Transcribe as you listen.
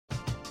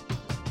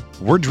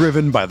We're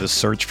driven by the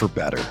search for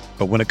better.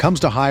 But when it comes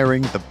to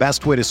hiring, the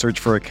best way to search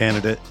for a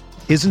candidate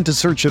isn't to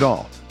search at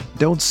all.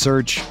 Don't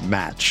search,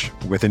 match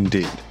with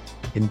Indeed.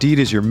 Indeed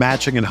is your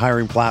matching and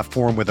hiring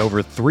platform with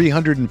over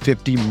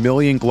 350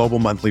 million global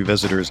monthly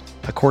visitors,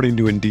 according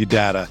to Indeed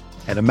data,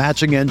 and a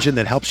matching engine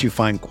that helps you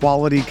find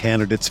quality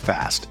candidates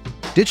fast.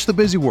 Ditch the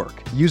busy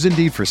work. Use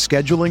Indeed for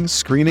scheduling,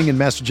 screening, and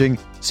messaging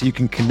so you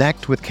can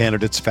connect with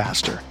candidates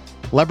faster.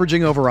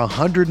 Leveraging over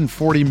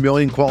 140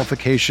 million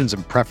qualifications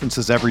and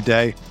preferences every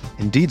day,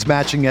 Indeed's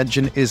matching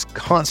engine is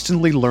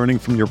constantly learning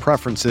from your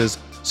preferences,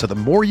 so the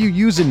more you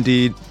use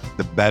Indeed,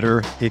 the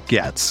better it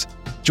gets.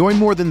 Join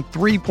more than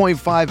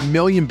 3.5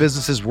 million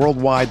businesses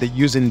worldwide that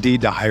use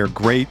Indeed to hire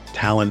great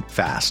talent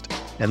fast.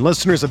 And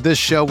listeners of this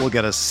show will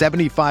get a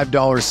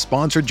 $75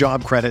 sponsored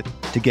job credit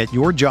to get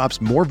your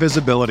jobs more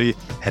visibility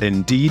at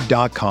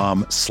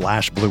Indeed.com/Blue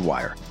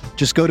Wire.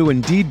 Just go to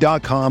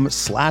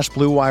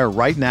Indeed.com/Blue Wire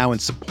right now and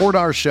support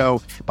our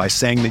show by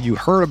saying that you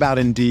heard about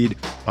Indeed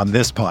on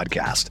this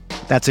podcast.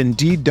 That's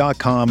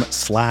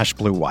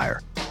Indeed.com/Blue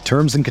Wire.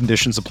 Terms and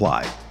conditions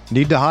apply.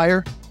 Need to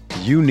hire?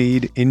 You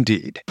need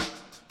Indeed.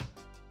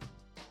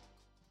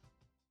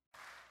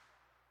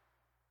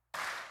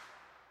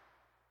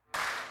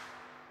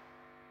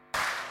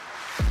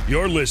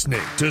 You're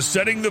listening to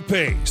Setting the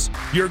Pace,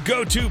 your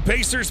go-to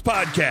Pacers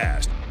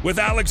podcast with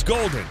Alex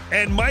Golden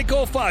and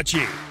Michael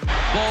Facci.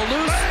 Ball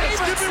loose. Lance,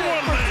 give me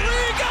one,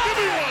 Lance. Give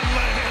me one,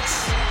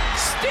 Lance.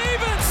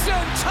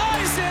 Stevenson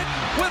ties it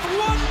with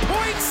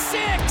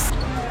 1.6.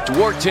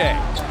 Duarte,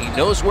 he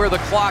knows where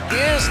the clock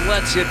is,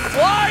 lets it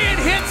fly and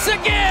hits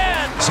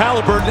again.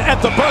 Halliburton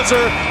at the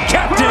buzzer.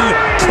 Captain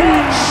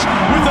Kuch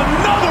with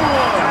another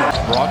one.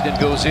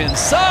 Brogdon goes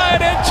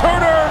inside and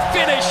Turner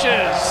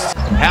finishes.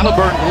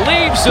 Halliburton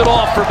leaves it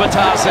off for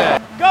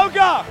Batase. Go,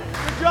 go.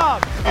 Good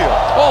job.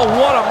 Oh,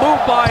 what a move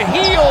by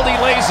Hield. He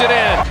lays it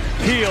in.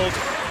 Hield.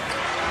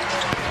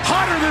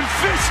 Hotter than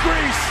fish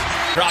grease.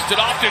 Dropped it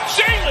off to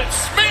Jalen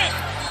Smith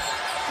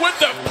with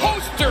the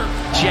poster.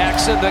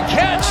 Jackson the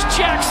catch.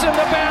 Jackson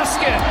the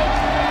basket.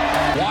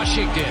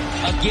 Washington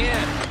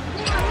again.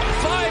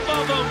 5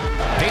 of them.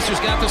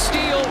 Pacers got the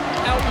steal.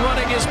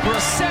 Outrunning is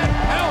Brissett.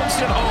 Pounds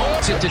it home.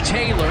 It's it to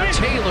Taylor.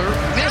 Taylor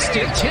missed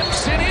it.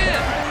 Tips it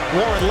in.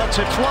 Warren lets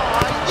it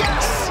fly.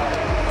 Yes!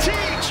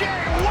 T.J.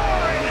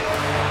 Warren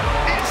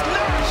is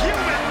not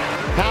human.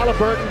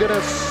 Halliburton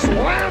gonna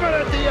slam it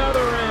at the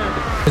other end.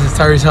 This is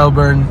Tyrese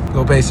Halliburton.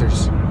 Go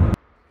Pacers.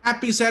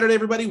 Happy Saturday,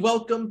 everybody.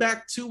 Welcome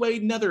back to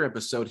another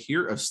episode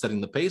here of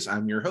Setting the Pace.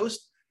 I'm your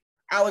host,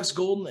 Alex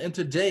Golden, and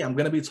today I'm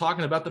going to be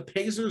talking about the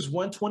Pacers'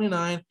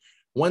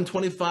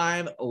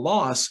 129-125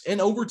 loss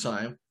in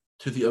overtime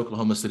to the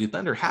Oklahoma City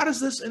Thunder. How does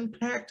this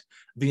impact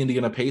the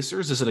Indiana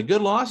Pacers? Is it a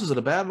good loss? Is it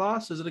a bad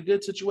loss? Is it a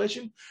good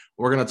situation?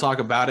 We're going to talk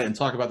about it and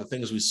talk about the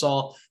things we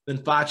saw. Then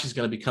Facci's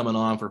going to be coming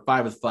on for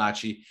 5 with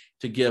Facci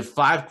to give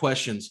 5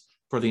 questions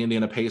for the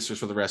Indiana Pacers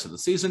for the rest of the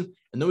season.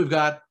 And then we've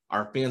got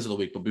our fans of the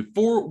week. But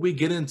before we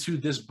get into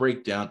this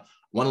breakdown, I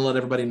want to let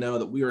everybody know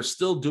that we are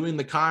still doing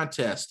the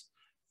contest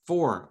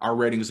for our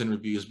ratings and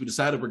reviews. We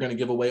decided we're going to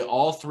give away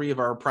all 3 of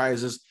our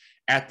prizes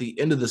at the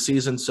end of the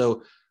season.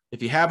 So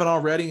if you haven't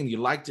already and you'd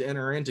like to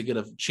enter in to get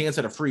a chance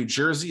at a free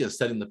jersey, a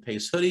Setting the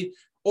Pace hoodie,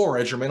 or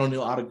a Jermaine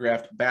O'Neal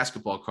autographed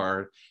basketball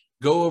card,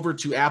 go over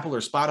to Apple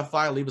or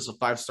Spotify, leave us a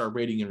 5-star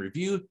rating and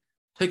review,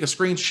 take a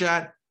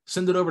screenshot,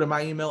 send it over to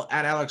my email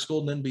at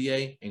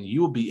AlexGoldenNBA, and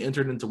you will be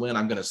entered in to win.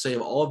 I'm going to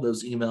save all of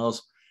those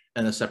emails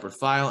in a separate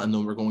file, and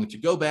then we're going to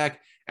go back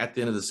at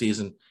the end of the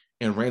season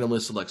and randomly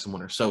select some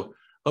winners. So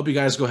hope you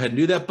guys go ahead and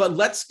do that. But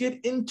let's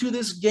get into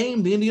this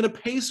game. The Indiana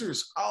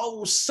Pacers,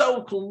 oh,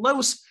 so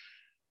close.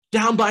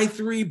 Down by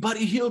 3.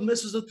 Buddy Hield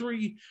misses a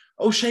 3.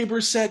 O'Shea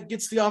Brissett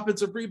gets the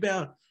offensive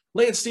rebound.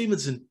 Lance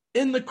Stevenson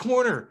in the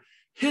corner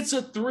hits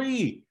a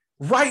 3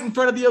 right in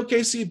front of the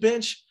OKC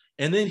bench.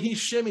 And then he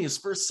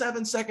shimmies for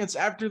 7 seconds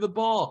after the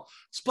ball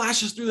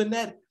splashes through the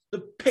net.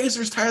 The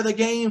Pacers tie the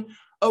game.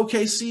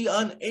 OKC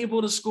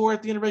unable to score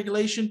at the end of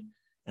regulation.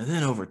 And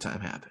then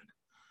overtime happened.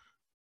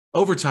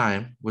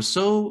 Overtime was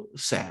so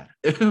sad.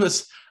 It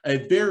was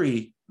a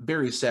very,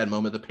 very sad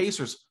moment. The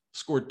Pacers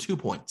scored 2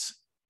 points.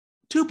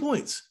 2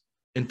 points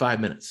in 5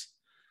 minutes.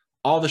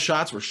 All the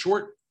shots were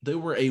short. They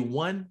were a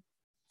 1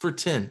 for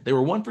 10. They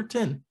were 1 for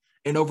 10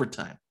 in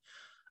overtime.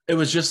 It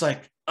was just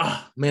like,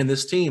 oh, man,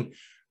 this team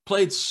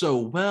played so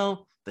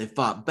well. They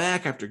fought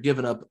back after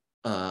giving up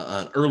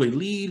an early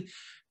lead.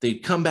 They'd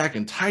come back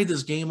and tied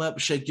this game up.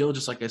 Shai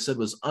Gilgeous, like I said,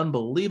 was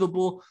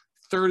unbelievable.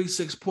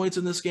 36 points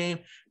in this game.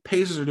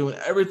 Pacers are doing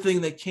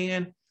everything they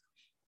can,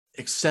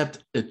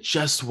 except it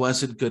just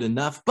wasn't good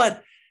enough.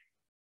 But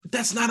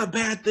that's not a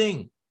bad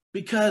thing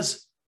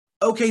because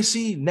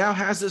OKC now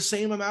has the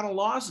same amount of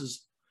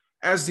losses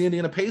as the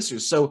Indiana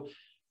Pacers. So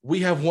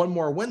we have one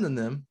more win than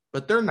them,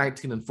 but they're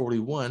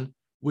 19-41.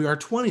 We are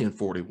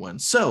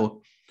 20-41.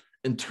 So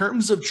in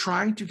terms of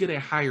trying to get a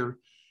higher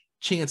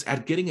chance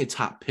at getting a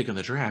top pick in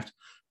the draft,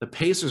 the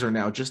Pacers are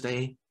now just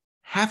a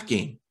half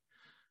game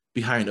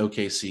behind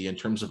OKC in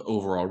terms of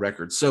overall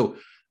record. So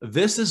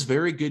this is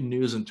very good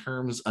news in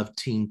terms of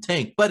Team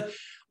Tank. But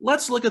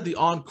let's look at the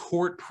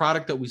on-court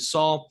product that we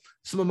saw.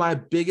 Some of my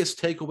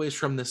biggest takeaways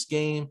from this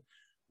game.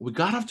 We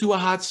got off to a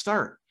hot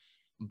start.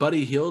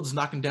 Buddy Hield's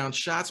knocking down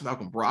shots.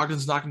 Malcolm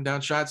Brogdon's knocking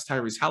down shots.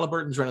 Tyrese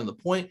Halliburton's running the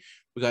point.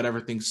 We got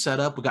everything set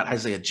up. We got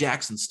Isaiah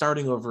Jackson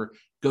starting over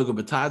Goga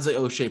Bitadze.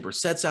 O'Shea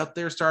Brissett's out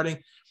there starting.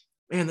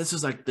 Man, this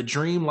is like the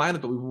dream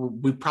lineup that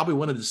we probably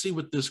wanted to see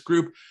with this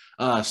group.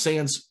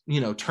 Sans,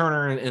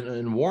 Turner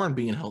and Warren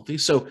being healthy.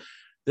 So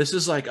this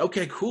is like,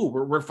 okay, cool.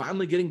 We're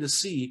finally getting to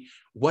see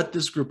what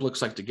this group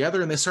looks like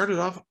together. And they started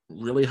off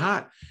really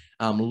hot.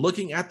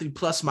 Looking at the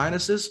plus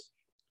minuses,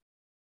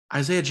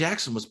 Isaiah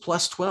Jackson was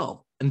plus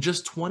 12 in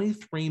just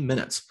 23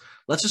 minutes.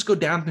 Let's just go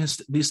down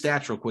these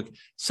stats real quick.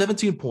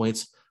 17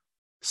 points,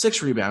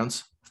 6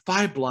 rebounds,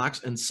 5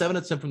 blocks, and 7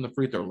 of 10 from the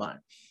free throw line.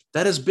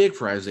 That is big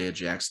for Isaiah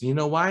Jackson. You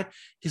know why?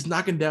 He's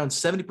knocking down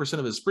 70%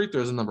 of his free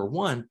throws in number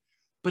 1,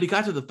 but he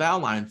got to the foul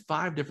line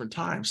 5 different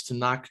times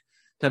to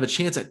have a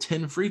chance at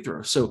 10 free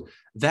throws. So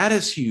that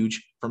is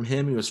huge from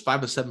him. He was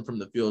 5 of 7 from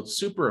the field,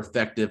 super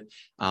effective,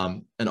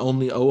 and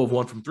only 0 of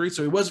 1 from 3.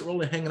 So he wasn't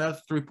really hanging out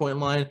at the 3-point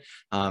line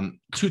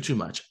too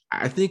much.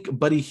 I think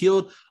Buddy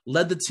Hield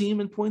led the team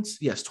in points.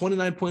 Yes,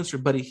 29 points for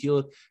Buddy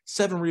Hield,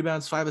 7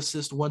 rebounds, 5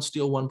 assists, 1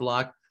 steal, 1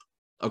 block.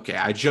 Okay,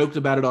 I joked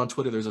about it on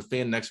Twitter. There's a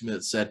fan next to me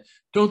that said,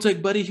 don't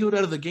take Buddy Hield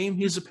out of the game.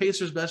 He's the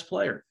Pacers' best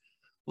player.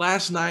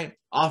 Last night,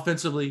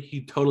 offensively,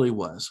 he totally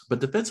was. But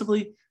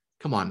defensively,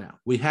 come on now.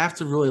 We have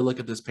to really look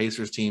at this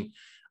Pacers team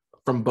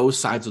from both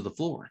sides of the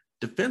floor.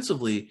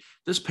 Defensively,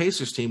 this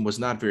Pacers team was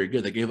not very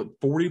good. They gave up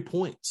 40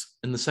 points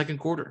in the second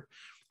quarter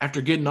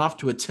after getting off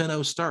to a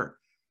 10-0 start.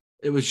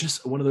 It was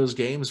just one of those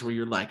games where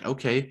you're like,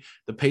 okay,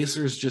 the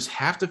Pacers just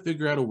have to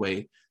figure out a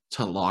way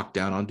to lock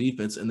down on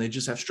defense, and they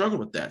just have struggled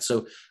with that.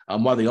 So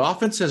while the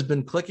offense has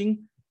been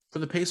clicking for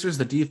the Pacers,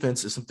 the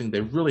defense is something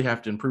they really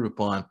have to improve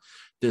upon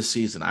this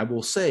season. I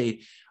will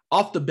say,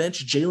 off the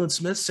bench, Jalen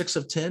Smith, 6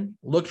 of 10,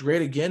 looked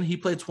great again. He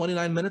played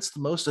 29 minutes, the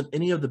most of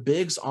any of the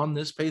bigs on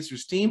this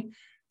Pacers team.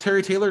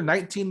 Terry Taylor,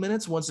 19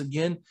 minutes. Once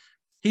again,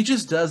 he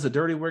just does the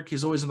dirty work.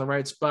 He's always in the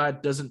right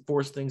spot, doesn't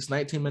force things.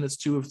 19 minutes,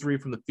 2 of 3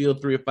 from the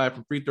field, 3 of 5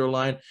 from free throw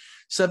line,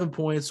 7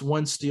 points,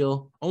 1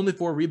 steal, only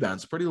 4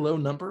 rebounds. Pretty low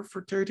number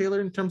for Terry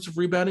Taylor in terms of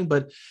rebounding,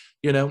 but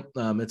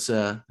it's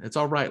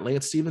all right.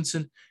 Lance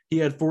Stevenson, he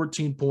had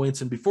 14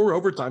 points, and before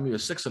overtime, he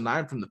was 6 of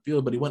 9 from the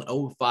field, but he went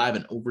 0 of 5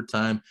 in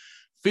overtime,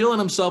 feeling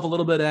himself a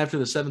little bit after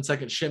the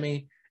 7-second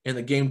shimmy and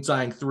the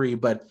game-tying 3,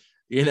 but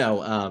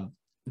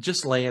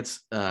just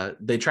Lance.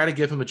 They try to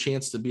give him a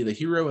chance to be the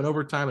hero in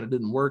overtime, and it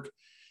didn't work.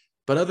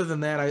 But other than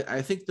that,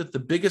 I think that the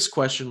biggest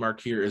question mark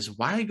here is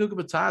why Goga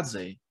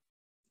Bitadze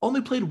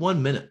only played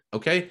 1 minute,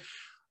 okay?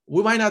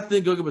 We might not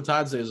think Goga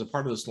Bitadze is a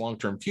part of this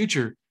long-term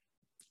future,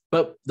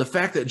 but the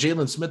fact that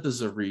Jalen Smith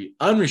is a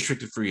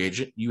unrestricted free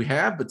agent, you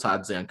have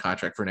Bitadze on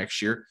contract for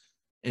next year,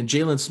 and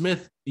Jalen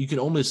Smith, you can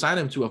only sign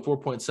him to a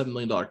 $4.7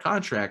 million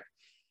contract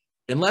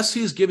unless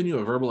he's given you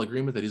a verbal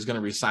agreement that he's going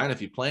to resign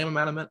if you play him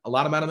a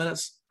lot amount of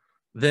minutes.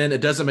 Then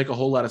it doesn't make a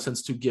whole lot of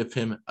sense to give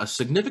him a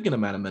significant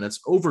amount of minutes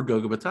over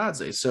Goga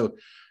Bitadze. So,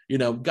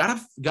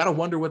 gotta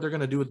wonder what they're going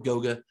to do with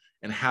Goga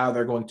and how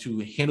they're going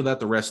to handle that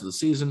the rest of the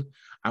season.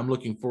 I'm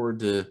looking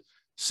forward to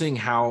seeing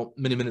how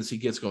many minutes he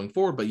gets going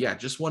forward. But yeah,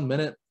 just 1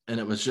 minute, and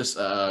it was just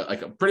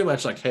pretty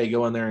much like, hey,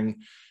 go in there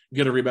and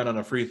get a rebound on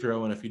a free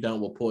throw, and if you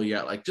don't, we'll pull you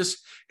out. Like, just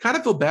kind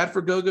of feel bad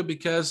for Goga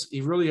because he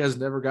really has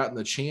never gotten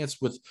the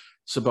chance with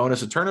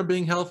Sabonis and Turner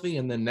being healthy,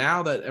 and then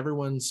now that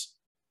everyone's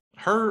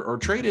hurt or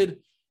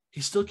traded, he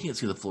still can't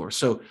see the floor.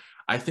 So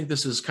I think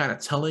this is kind of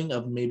telling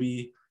of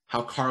maybe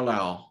how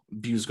Carlisle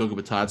views Goga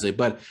Bitadze.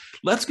 But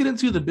let's get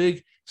into the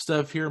big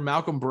stuff here.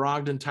 Malcolm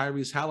Brogdon,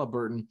 Tyrese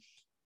Halliburton,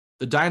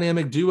 the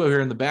dynamic duo here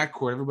in the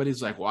backcourt.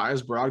 Everybody's like, why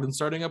is Brogdon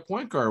starting at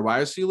point guard?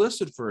 Why is he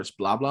listed first?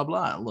 Blah, blah,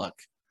 blah. Look,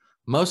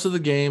 most of the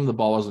game, the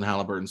ball was in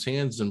Halliburton's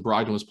hands, and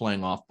Brogdon was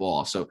playing off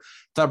ball. So I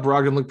thought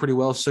Brogdon looked pretty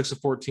well, 6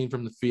 of 14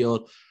 from the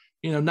field.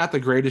 Not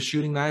the greatest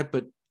shooting night,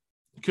 but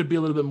could be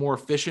a little bit more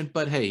efficient.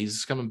 But, hey,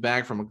 he's coming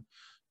back from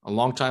a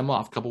long time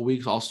off, a couple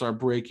weeks, all-star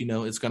break,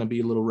 it's going to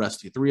be a little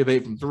rusty. 3 of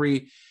 8 from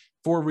 3,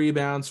 4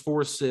 rebounds, 4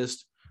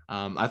 assists.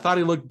 I thought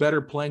he looked better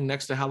playing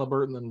next to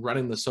Halliburton than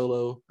running the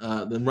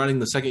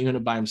second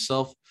unit by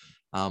himself,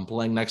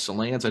 playing next to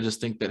Lance. I just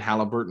think that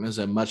Halliburton is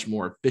a much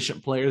more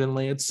efficient player than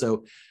Lance,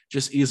 so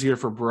just easier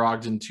for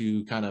Brogdon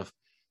to kind of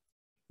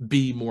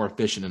be more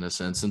efficient in a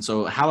sense. And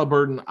so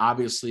Halliburton,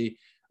 obviously,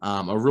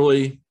 a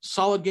really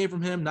solid game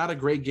from him. Not a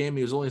great game.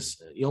 He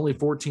only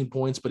 14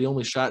 points, but he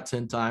only shot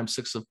 10 times,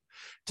 6 of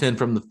 10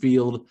 from the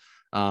field,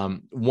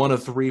 1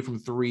 of 3 from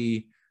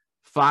 3,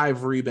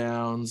 5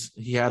 rebounds.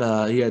 He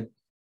had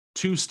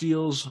 2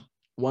 steals,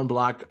 1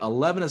 block,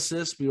 11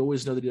 assists. We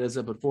always know that he does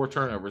that, but 4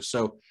 turnovers.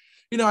 So,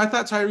 I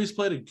thought Tyrese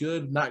played a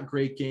good, not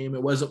great game.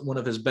 It wasn't one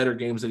of his better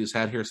games that he's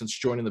had here since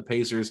joining the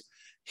Pacers.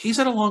 He's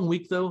had a long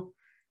week, though,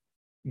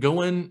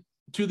 going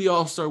to the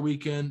All-Star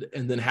weekend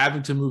and then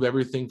having to move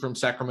everything from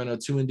Sacramento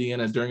to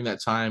Indiana during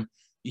that time.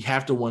 You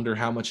have to wonder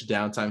how much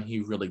downtime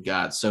he really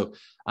got. So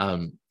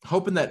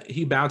hoping that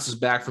he bounces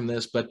back from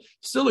this, but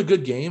still a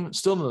good game,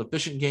 still an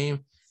efficient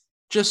game.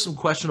 just some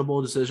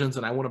questionable decisions,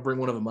 and I want to bring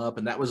one of them up,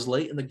 and that was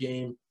late in the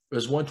game. It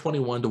was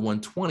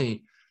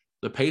 121-120.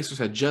 The Pacers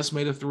had just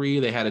made a three.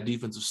 They had a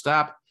defensive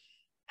stop.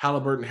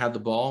 Halliburton had the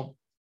ball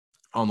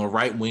on the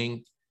right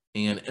wing,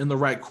 and in the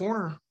right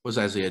corner was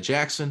Isaiah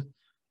Jackson.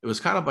 It was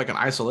kind of like an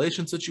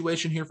isolation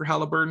situation here for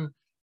Halliburton,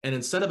 and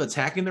instead of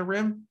attacking the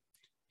rim,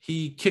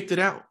 he kicked it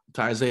out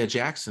to Isaiah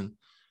Jackson.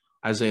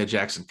 Isaiah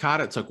Jackson caught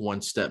it, took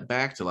one step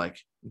back to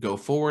go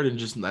forward and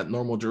just in that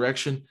normal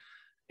direction.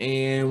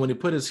 And when he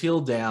put his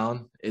heel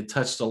down, it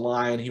touched the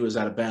line. He was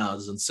out of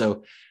bounds. And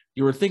so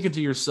you were thinking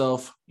to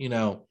yourself,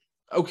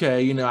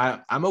 okay,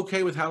 I'm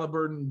okay with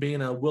Halliburton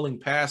being a willing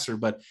passer,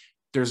 but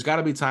there's got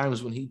to be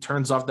times when he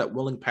turns off that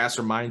willing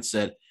passer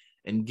mindset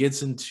and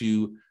gets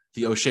into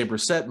the Oshae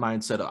Brissett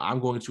mindset of, I'm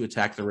going to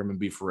attack the rim and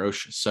be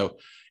ferocious. So,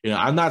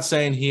 I'm not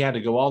saying he had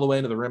to go all the way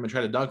into the rim and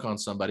try to dunk on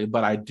somebody,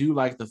 but I do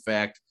like the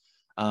fact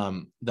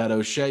that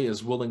Oshae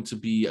is willing to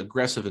be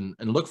aggressive and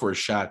look for a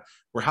shot,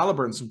 where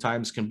Halliburton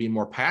sometimes can be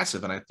more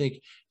passive. And I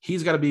think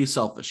he's got to be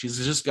selfish. He's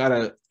just got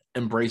to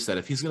embrace that.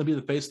 If he's going to be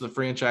the face of the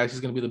franchise, he's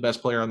going to be the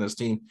best player on this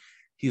team.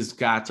 He's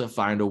got to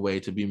find a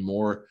way to be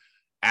more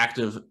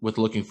active with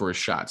looking for a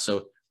shot.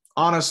 So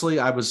honestly,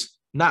 I was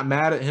not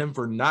mad at him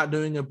for not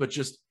doing it, but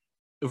just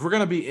if we're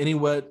going to be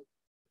anyway,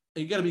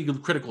 you got to be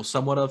critical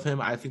somewhat of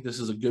him. I think this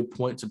is a good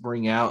point to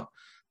bring out.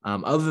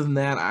 Other than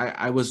that,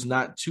 I was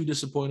not too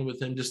disappointed with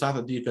him. Just thought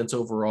the defense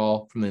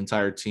overall from the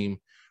entire team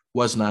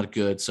was not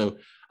good. So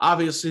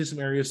obviously some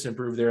areas to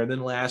improve there. And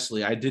then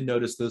lastly, I did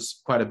notice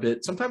this quite a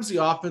bit. Sometimes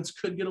the offense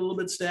could get a little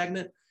bit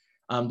stagnant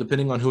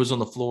depending on who is on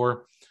the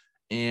floor,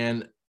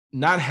 and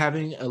not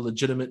having a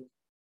legitimate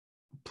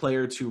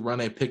player to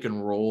run a pick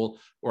and roll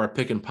or a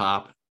pick and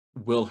pop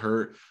will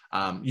hurt.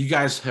 You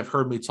guys have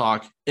heard me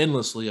talk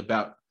endlessly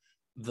about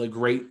the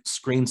great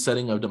screen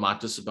setting of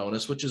Domantas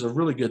Sabonis, which is a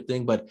really good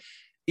thing. But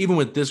even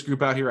with this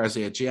group out here,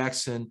 Isaiah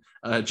Jackson,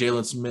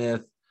 Jalen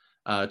Smith,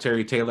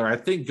 Terry Taylor, I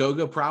think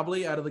Goga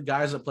probably out of the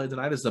guys that played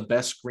tonight is the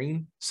best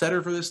screen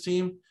setter for this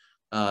team.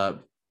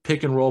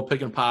 Pick and roll,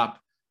 pick and pop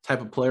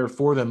type of player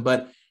for them.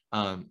 But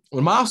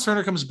when Miles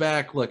Turner comes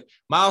back, look,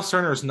 Miles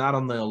Turner is not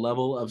on the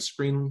level of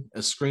screening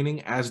as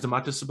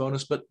Domantas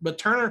Sabonis, but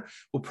Turner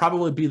will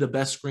probably be the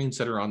best screen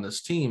setter on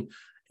this team,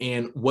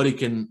 and what he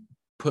can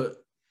put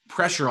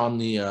pressure on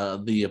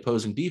the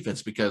opposing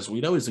defense, because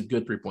we know he's a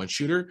good 3-point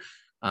shooter.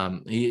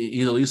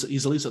 He's at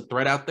least a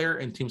threat out there,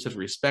 and teams have to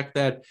respect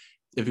that.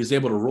 If he's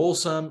able to roll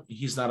some,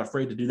 he's not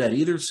afraid to do that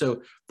either.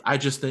 So I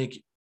just think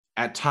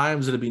at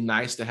times it'd be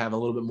nice to have a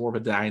little bit more of a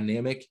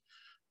dynamic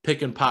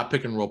pick and pop,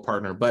 pick and roll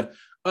partner. But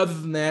other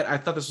than that, I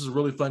thought this was a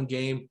really fun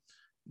game.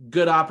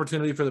 Good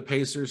opportunity for the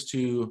Pacers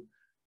to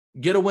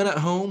get a win at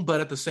home,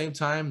 but at the same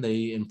time,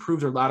 they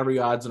improved their lottery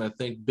odds. And I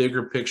think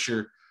bigger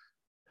picture,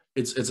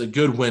 it's a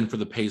good win for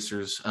the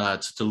Pacers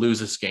to lose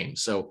this game.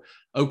 So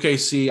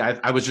OKC,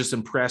 I was just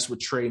impressed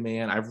with Trey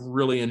Mann. I've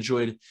really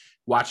enjoyed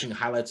watching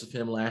highlights of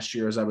him last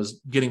year as I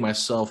was getting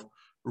myself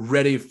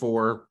ready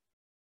for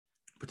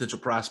potential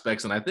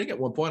prospects. And I think at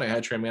one point I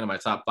had Trey Mann in my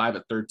top 5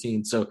 at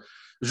 13. So it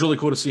was really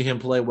cool to see him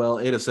play well.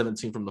 8 of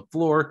 17 from the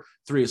floor,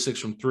 3 of 6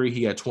 from 3.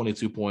 He had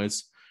 22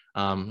 points.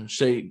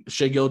 Shai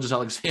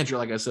Gilgeous-Alexander,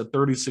 like I said,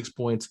 36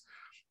 points,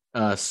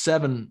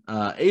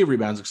 8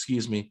 rebounds,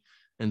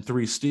 and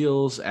 3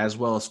 steals, as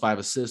well as 5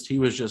 assists. He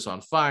was just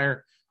on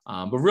fire.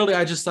 But really,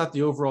 I just thought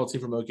the overall team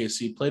from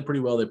OKC played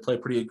pretty well. They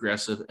played pretty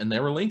aggressive, and they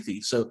were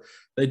lengthy. So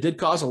they did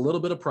cause a little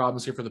bit of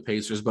problems here for the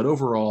Pacers. But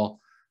overall,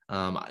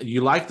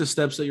 you like the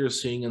steps that you're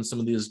seeing in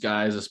some of these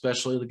guys,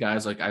 especially the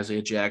guys like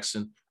Isaiah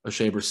Jackson,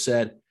 Oshae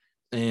Brissett,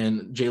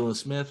 and Jalen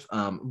Smith.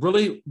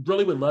 Really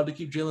would love to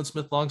keep Jalen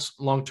Smith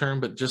long term,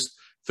 but just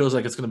feels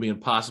like it's going to be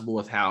impossible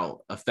with how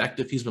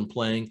effective he's been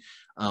playing.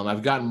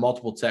 I've gotten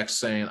multiple texts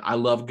saying, I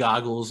love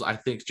Goggles. I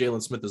think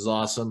Jalen Smith is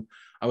awesome.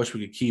 I wish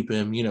we could keep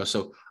him,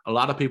 so a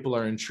lot of people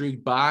are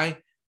intrigued by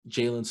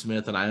Jalen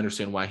Smith, and I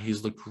understand why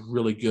he's looked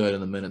really good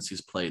in the minutes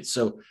he's played.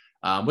 So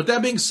with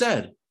that being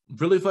said,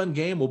 really fun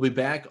game. We'll be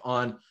back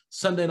on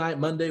Sunday night,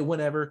 Monday,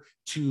 whenever,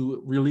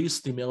 to release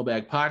the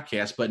Mailbag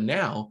podcast. But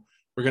now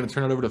we're going to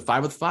turn it over to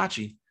 5 with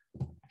Facci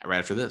right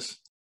after this.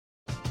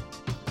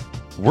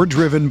 We're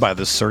driven by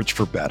the search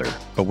for better.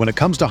 But when it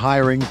comes to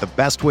hiring, the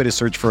best way to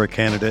search for a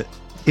candidate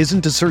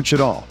isn't to search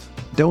at all.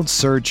 Don't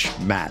search,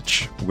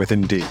 match with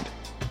Indeed.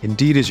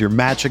 Indeed is your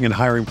matching and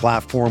hiring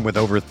platform with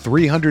over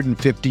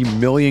 350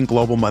 million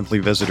global monthly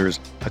visitors,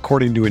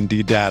 according to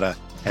Indeed data,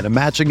 and a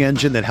matching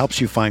engine that helps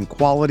you find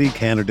quality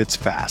candidates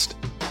fast.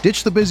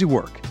 Ditch the busy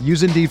work.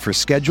 Use Indeed for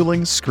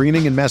scheduling,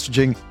 screening, and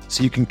messaging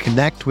so you can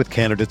connect with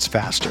candidates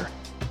faster.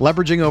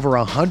 Leveraging over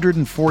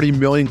 140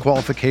 million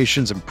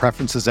qualifications and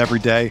preferences every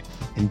day,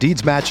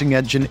 Indeed's matching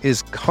engine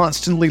is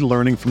constantly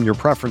learning from your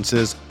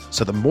preferences,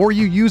 so the more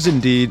you use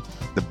Indeed,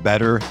 the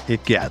better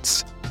it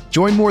gets.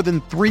 Join more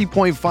than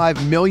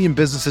 3.5 million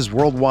businesses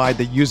worldwide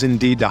that use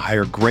Indeed to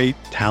hire great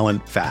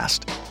talent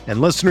fast. And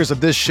listeners of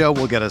this show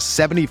will get a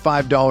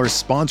 $75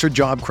 sponsored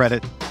job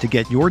credit to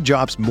get your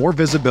jobs more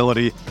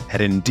visibility at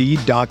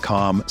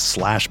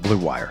Indeed.com/Blue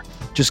Wire.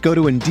 Just go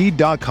to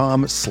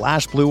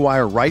Indeed.com/Blue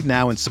Wire right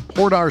now and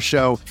support our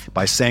show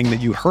by saying that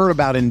you heard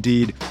about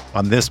Indeed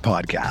on this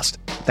podcast.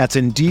 That's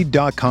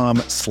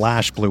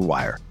Indeed.com/Blue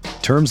Wire.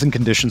 Terms and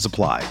conditions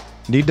apply.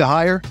 Need to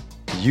hire?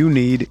 You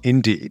need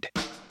Indeed.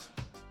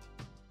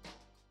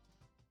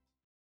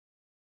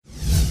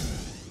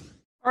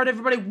 All right,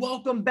 everybody,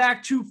 welcome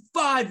back to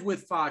 5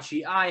 with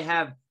Facci. I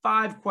have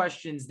 5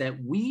 questions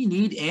that we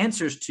need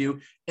answers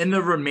to in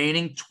the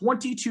remaining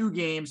 22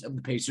 games of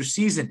the Pacers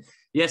season.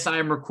 Yes, I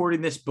am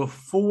recording this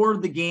before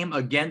the game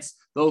against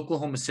the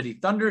Oklahoma City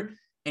Thunder.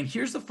 And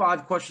here's the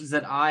 5 questions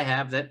that I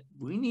have that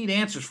we need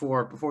answers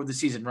for before the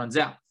season runs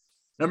out.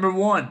 Number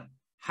 1,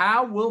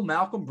 how will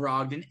Malcolm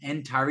Brogdon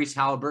and Tyrese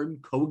Halliburton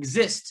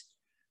coexist?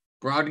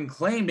 Brogdon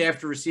claimed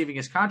after receiving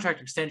his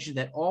contract extension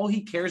that all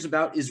he cares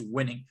about is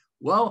winning.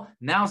 Well,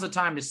 now's the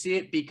time to see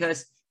it,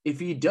 because if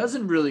he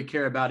doesn't really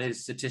care about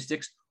his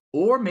statistics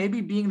or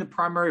maybe being the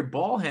primary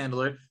ball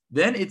handler,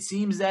 then it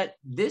seems that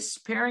this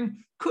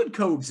pairing could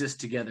coexist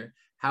together.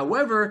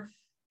 However,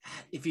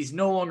 if he's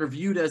no longer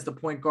viewed as the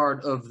point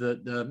guard of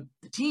the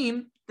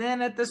team,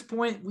 then at this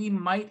point we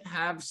might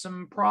have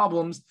some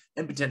problems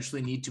and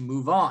potentially need to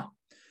move on.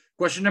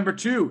 Question number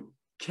 2,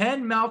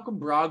 can Malcolm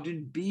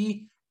Brogdon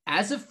be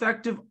as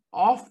effective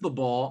off the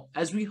ball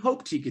as we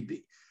hoped he could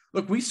be?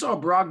 Look, we saw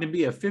Brogdon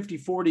be a 50,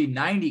 40,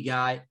 90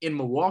 guy in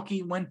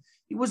Milwaukee when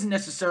he wasn't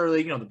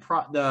necessarily,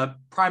 the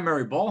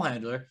primary ball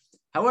handler.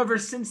 However,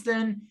 since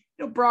then,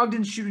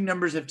 Brogdon's shooting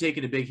numbers have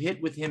taken a big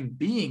hit with him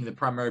being the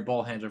primary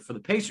ball handler for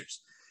the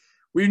Pacers.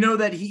 We know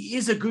that he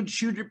is a good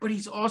shooter, but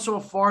he's also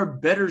a far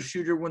better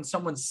shooter when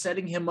someone's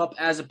setting him up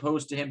as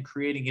opposed to him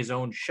creating his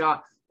own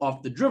shot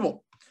off the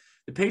dribble.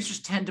 The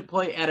Pacers tend to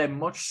play at a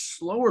much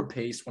slower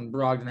pace when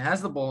Brogdon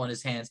has the ball in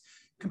his hands,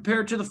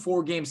 compared to the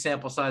 4-game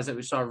sample size that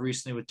we saw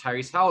recently with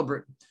Tyrese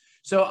Halliburton.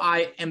 So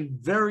I am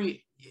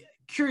very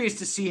curious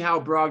to see how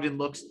Brogdon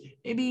looks,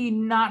 maybe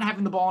not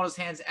having the ball in his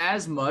hands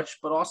as much,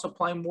 but also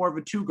playing more of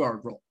a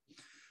 2-guard role.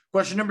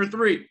 Question number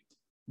 3,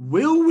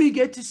 will we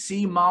get to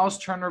see Myles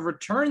Turner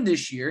return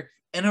this year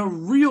and a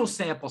real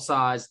sample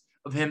size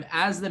of him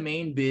as the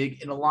main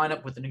big in a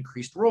lineup with an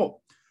increased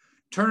role?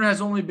 Turner has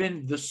only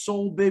been the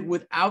sole big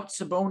without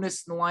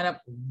Sabonis in the lineup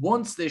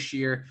once this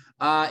year.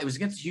 It was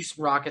against the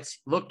Houston Rockets.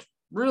 Looked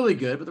really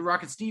good, but the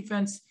Rockets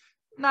defense,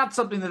 not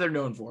something that they're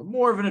known for,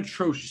 more of an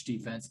atrocious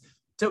defense.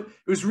 So it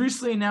was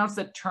recently announced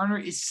that Turner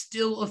is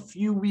still a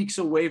few weeks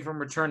away from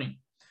returning.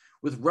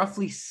 With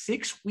roughly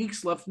 6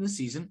 weeks left in the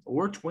season,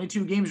 or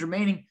 22 games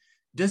remaining,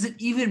 does it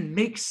even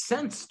make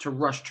sense to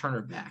rush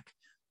Turner back?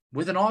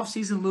 With an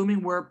offseason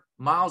looming where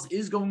Myles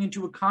is going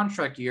into a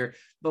contract year,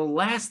 the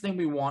last thing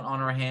we want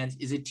on our hands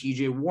is a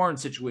TJ Warren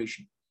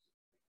situation.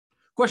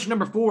 Question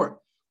number 4.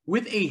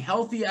 With a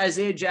healthy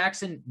Isaiah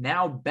Jackson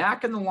now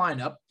back in the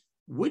lineup,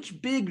 which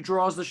big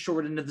draws the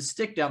short end of the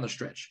stick down the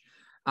stretch?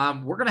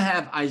 We're going to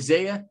have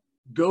Isaiah,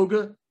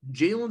 Goga,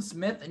 Jalen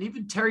Smith, and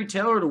even Terry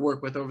Taylor to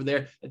work with over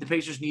there that the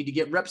Pacers need to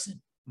get reps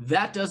in.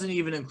 That doesn't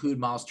even include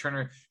Myles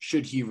Turner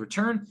should he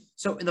return.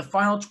 So in the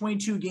final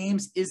 22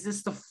 games, is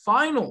this the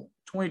final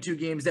 22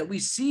 games that we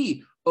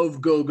see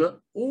of Goga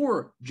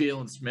or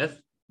Jalen Smith,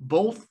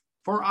 both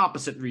for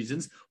opposite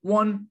reasons?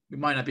 1, we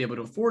might not be able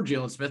to afford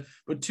Jalen Smith,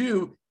 but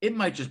 2, it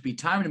might just be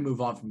time to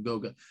move on from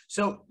Goga.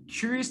 So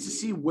curious to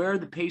see where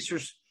the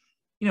Pacers,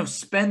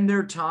 spend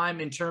their time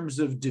in terms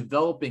of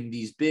developing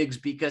these bigs,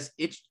 because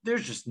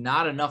there's just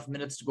not enough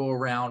minutes to go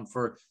around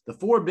for the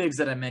 4 bigs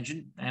that I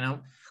mentioned.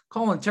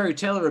 Calling Terry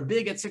Taylor a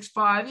big at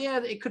 6'5", yeah,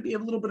 it could be a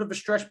little bit of a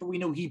stretch, but we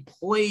know he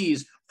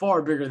plays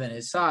far bigger than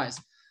his size.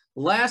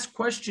 Last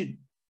question,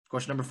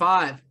 question number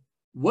 5.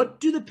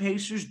 What do the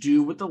Pacers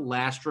do with the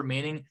last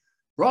remaining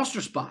roster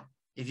spot?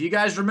 If you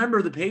guys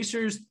remember, the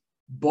Pacers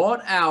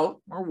bought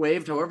out or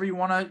waived, however you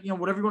want to,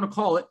 whatever you want to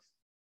call it,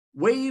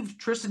 waived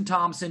Tristan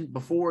Thompson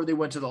before they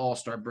went to the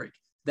All-Star break.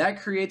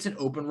 That creates an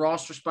open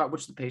roster spot,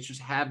 which the Pacers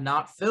have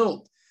not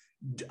filled.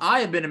 I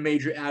have been a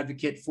major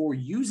advocate for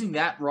using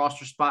that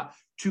roster spot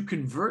to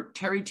convert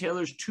Terry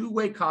Taylor's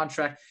 2-way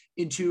contract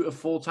into a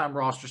full-time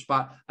roster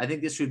spot. I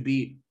think this would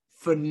be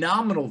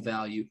phenomenal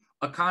value,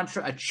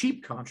 a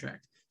cheap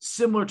contract,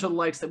 similar to the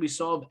likes that we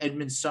saw of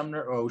Edmund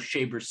Sumner or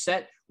Shea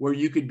Brissett, where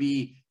you could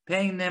be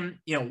paying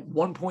them,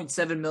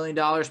 $1.7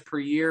 million per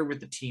year with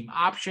the team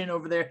option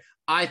over there.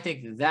 I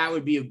think that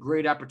would be a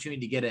great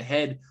opportunity to get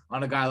ahead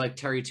on a guy like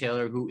Terry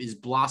Taylor, who is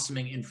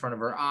blossoming in front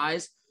of our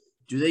eyes.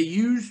 Do they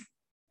use,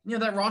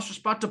 that roster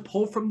spot to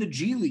pull from the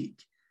G League,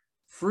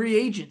 free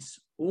agents,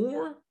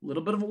 or a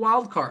little bit of a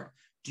wild card?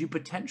 Do you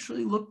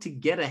potentially look to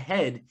get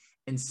ahead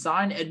and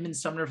sign Edmund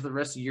Sumner for the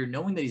rest of the year,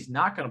 knowing that he's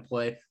not going to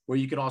play, where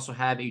you can also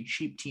have a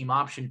cheap team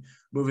option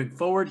moving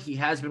forward? He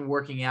has been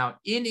working out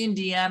in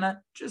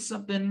Indiana, just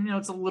something,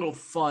 it's a little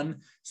fun,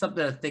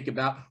 something to think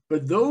about.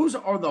 But those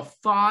are the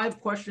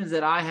 5 questions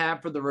that I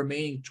have for the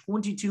remaining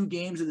 22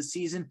 games of the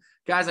season.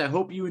 Guys, I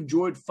hope you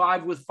enjoyed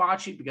 5 with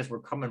Facci, because we're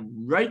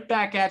coming right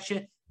back at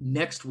you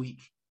next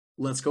week.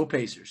 Let's go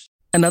Pacers.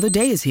 Another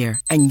day is here,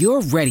 and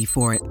you're ready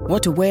for it.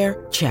 What to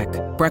wear? Check.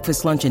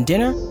 Breakfast, lunch, and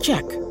dinner?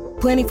 Check.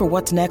 Planning for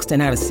what's next and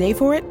how to save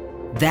for it?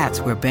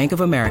 That's where Bank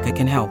of America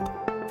can help.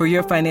 For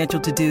your financial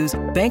to-dos,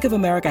 Bank of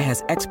America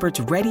has experts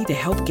ready to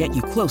help get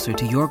you closer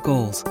to your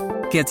goals.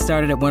 Get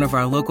started at one of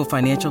our local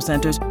financial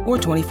centers or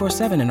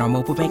 24/7 in our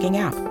mobile banking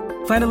app.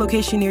 Find a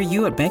location near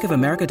you at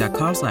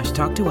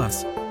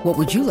bankofamerica.com/talktous. What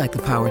would you like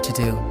the power to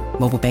do?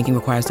 Mobile banking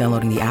requires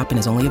downloading the app and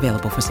is only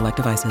available for select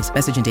devices.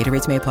 Message and data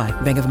rates may apply.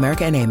 Bank of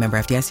America NA, member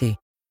FDIC.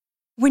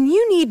 When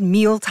you need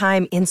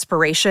mealtime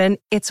inspiration,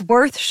 it's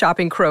worth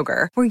shopping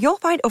Kroger, where you'll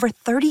find over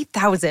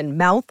 30,000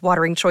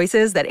 mouth-watering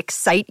choices that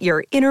excite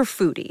your inner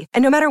foodie.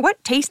 And no matter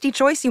what tasty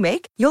choice you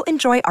make, you'll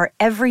enjoy our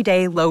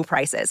everyday low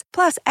prices,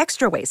 plus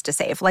extra ways to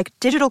save, like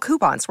digital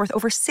coupons worth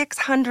over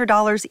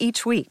 $600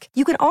 each week.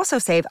 You can also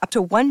save up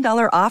to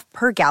 $1 off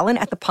per gallon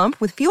at the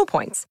pump with fuel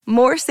points.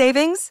 More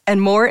savings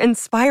and more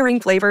inspiring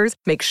flavors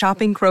make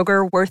shopping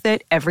Kroger worth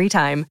it every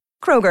time.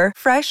 Kroger,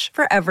 fresh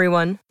for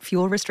everyone.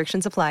 Fuel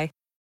restrictions apply.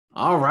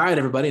 All right,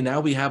 everybody.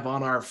 Now we have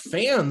on our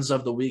fans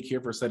of the week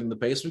here for Setting the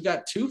Pace. We've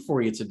got two for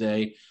you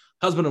today.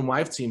 Husband and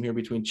wife team here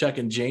between Chuck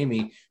and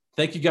Jamie.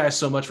 Thank you guys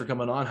so much for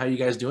coming on. How are you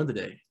guys doing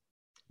today?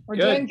 We're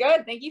doing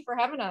good. Thank you for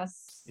having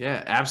us.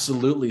 Yeah,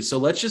 absolutely. So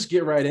let's just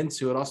get right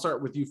into it. I'll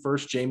start with you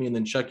first, Jamie, and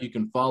then Chuck, you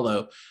can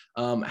follow.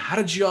 How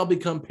did you all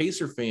become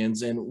Pacer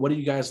fans, and what do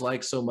you guys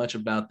like so much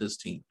about this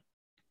team?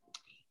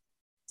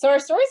 So our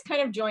story's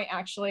kind of joint,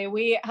 actually.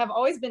 We have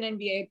always been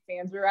NBA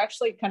fans. We were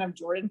actually kind of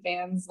Jordan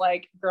fans,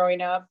 like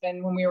growing up.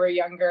 And when we were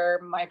younger,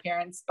 my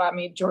parents bought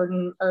me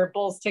Jordan or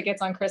Bulls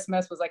tickets on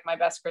Christmas, was like my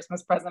best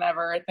Christmas present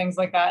ever, things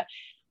like that.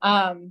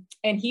 And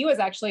he was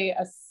actually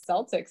a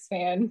Celtics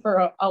fan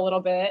for a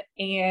little bit.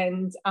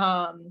 And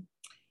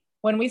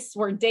when we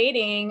were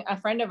dating, a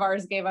friend of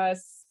ours gave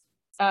us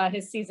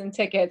his season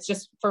tickets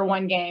just for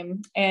one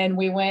game. And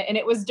we went, and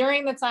it was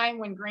during the time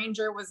when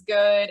Granger was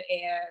good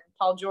and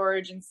Paul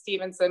George and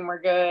Stevenson were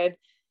good.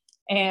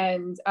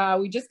 And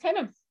we just kind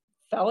of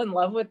fell in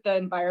love with the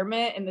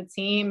environment and the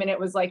team. And it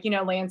was like,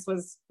 Lance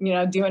was,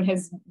 doing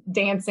his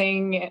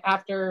dancing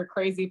after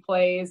crazy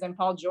plays, and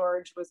Paul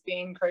George was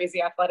being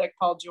crazy athletic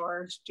Paul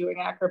George, doing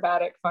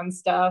acrobatic fun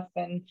stuff.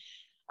 And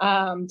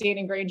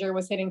Danny Granger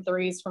was hitting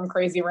threes from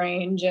crazy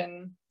range.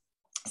 And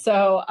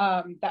so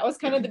that was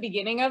kind of the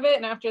beginning of it.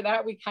 And after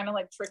that, we kind of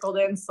like trickled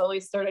in,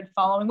 slowly started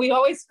following. We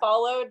always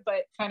followed,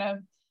 but kind of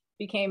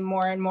became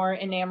more and more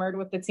enamored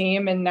with the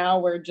team. And now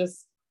we're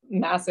just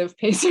massive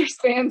Pacers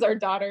fans. Our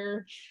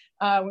daughter,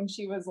 when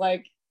she was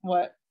like,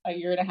 a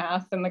year and a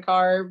half in the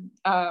car,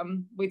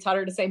 we taught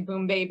her to say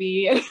boom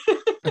baby.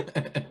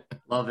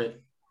 Love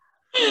it.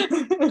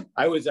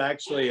 I was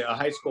actually a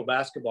high school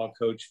basketball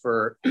coach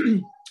for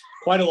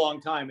quite a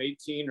long time,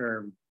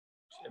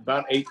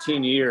 about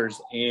 18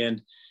 years. And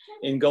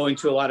in going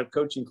to a lot of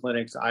coaching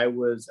clinics, I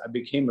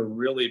became a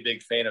really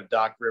big fan of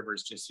Doc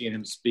Rivers, just seeing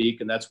him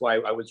speak. And that's why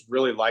I was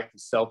really like the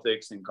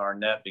Celtics and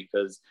Garnett,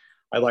 because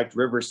I liked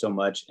Rivers so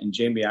much. And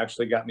Jamie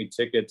actually got me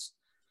tickets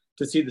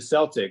to see the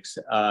Celtics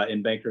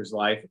in Bankers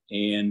Life.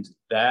 And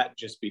that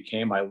just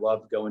became, I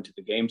loved going to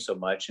the game so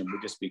much. And we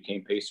just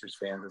became Pacers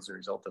fans as a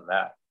result of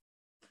that.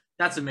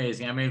 That's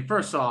amazing. I mean,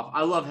 first off,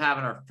 I love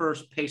having our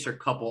first Pacer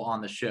couple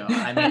on the show.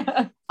 I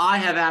mean, I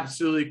have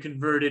absolutely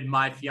converted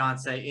my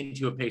fiance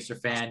into a Pacer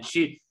fan.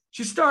 She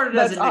started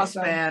as a Knicks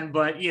fan,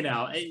 but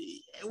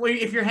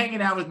if you're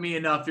hanging out with me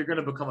enough, you're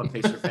going to become a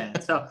Pacer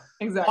fan. So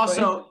exactly.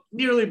 Also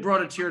nearly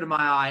brought a tear to my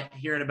eye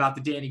hearing about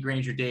the Danny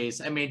Granger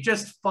days. I mean,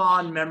 just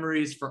fond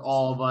memories for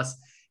all of us.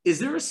 Is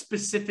there a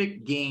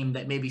specific game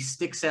that maybe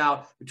sticks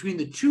out between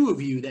the two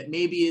of you that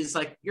maybe is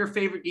like your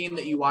favorite game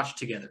that you watched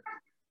together?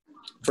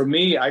 For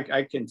me,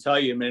 I can tell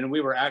you, man, we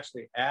were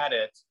actually at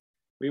it.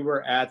 We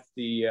were at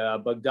the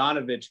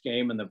Bogdanovich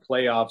game in the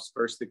playoffs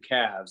versus the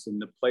Cavs, and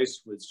the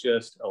place was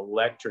just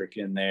electric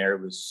in there.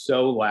 It was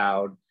so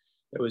loud.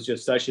 It was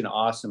just such an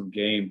awesome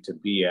game to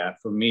be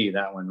at. For me,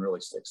 that one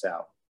really sticks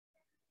out.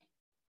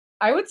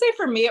 I would say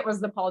for me, it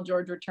was the Paul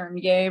George return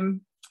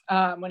game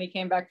when he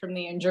came back from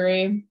the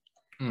injury.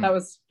 That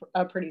was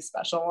a pretty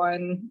special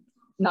one.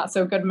 Not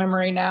so good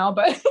memory now,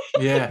 but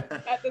yeah,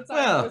 at the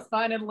time it was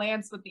fun. And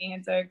Lance with the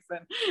antics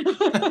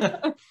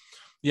and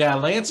yeah,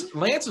 Lance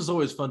is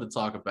always fun to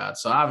talk about.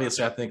 So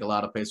obviously I think a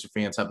lot of Pacer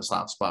fans have a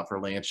soft spot for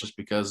Lance just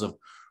because of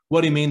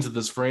what he means to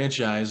this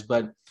franchise.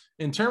 But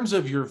in terms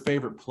of your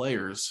favorite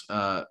players,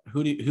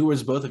 who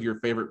is both of your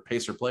favorite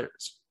Pacer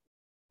players?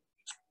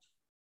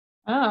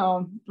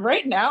 Oh,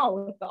 right now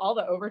with all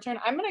the overturn,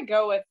 I'm going to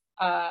go with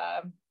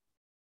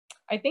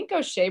I think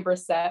O'Shea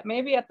Brissett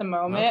maybe at the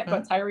moment,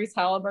 but Tyrese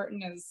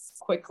Halliburton is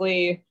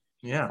quickly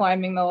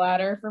climbing the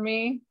ladder for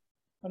me.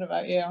 What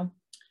about you?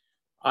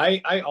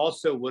 I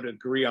also would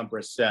agree on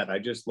Brissett. I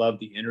just love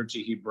the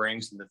energy he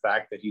brings and the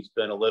fact that he's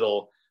been a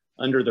little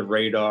under the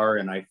radar.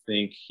 And I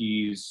think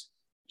he's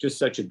just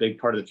such a big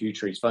part of the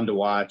future. He's fun to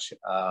watch.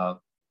 I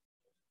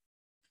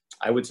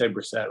would say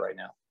Brissett right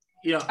now.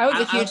 I was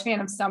a huge fan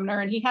of Sumner,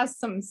 and he has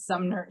some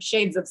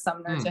shades of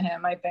Sumner to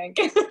him, I think.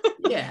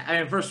 Yeah, I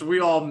mean, first, we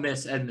all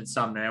miss Edmund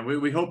Sumner, and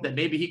we hope that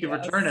maybe he can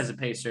return as a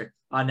Pacer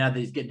now that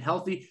he's getting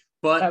healthy.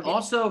 but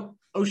also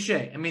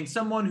O'Shea. I mean,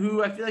 someone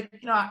who I feel like,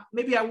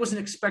 maybe I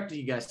wasn't expecting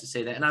you guys to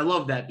say that. And I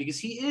love that because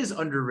he is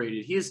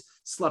underrated. He is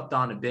slept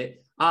on a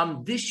bit.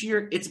 This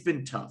year, it's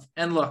been tough.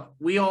 And look,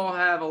 we all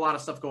have a lot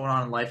of stuff going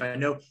on in life. I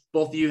know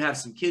both of you have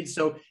some kids,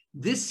 so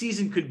this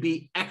season could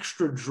be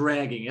extra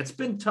dragging. It's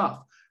been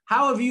tough.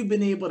 How have you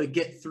been able to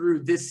get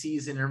through this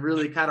season and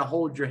really kind of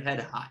hold your head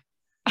high?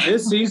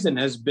 This season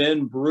has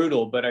been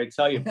brutal, but I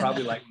tell you,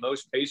 probably like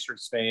most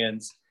Pacers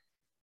fans,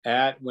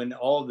 when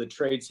all the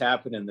trades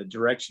happened and the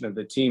direction of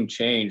the team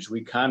changed,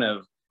 we kind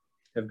of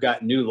have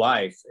got new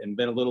life and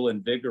been a little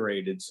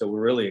invigorated. So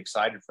we're really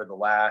excited for the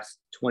last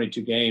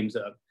 22 games.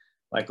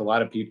 Like a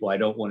lot of people, I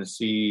don't want to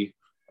see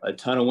a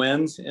ton of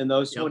wins in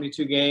those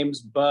 22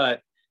 games,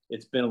 but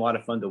it's been a lot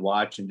of fun to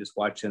watch, and just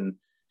watching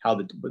how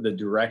the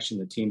direction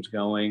the team's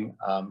going.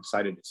 I'm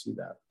excited to see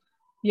that.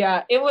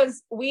 Yeah,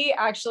 we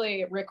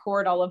actually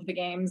record all of the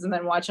games and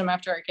then watch them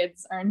after our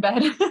kids are in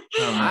bed. Oh,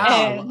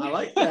 wow. I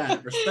like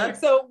that. Respect.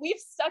 So we've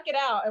stuck it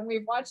out and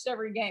we've watched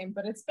every game,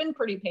 but it's been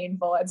pretty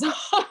painful at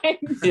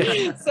times.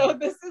 Yeah. So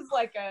this is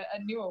like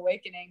a new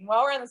awakening.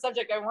 While we're on the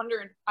subject, I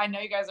wonder, I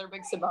know you guys are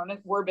big Sabonis.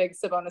 We're big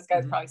Sabonis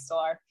guys, probably still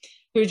are.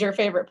 Who's your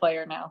favorite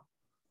player now?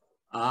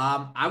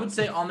 I would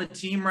say on the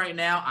team right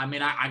now, I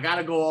mean, I got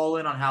to go all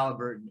in on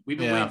Halliburton. We've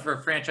been waiting for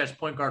a franchise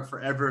point guard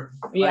forever.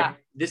 Yeah.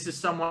 This is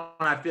someone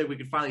I feel like we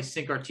can finally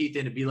sink our teeth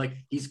in and be like,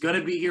 he's going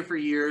to be here for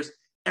years.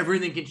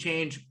 Everything can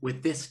change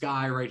with this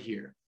guy right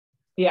here.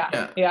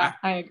 Yeah,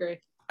 I agree.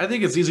 I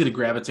think it's easy to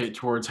gravitate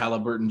towards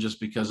Halliburton just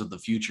because of the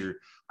future.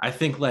 I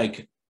think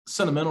like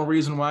sentimental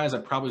reason wise,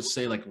 I'd probably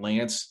say like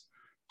Lance,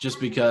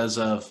 just because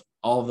of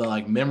all the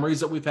like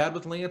memories that we've had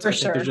with Lance. I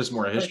think there's just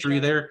more history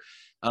there.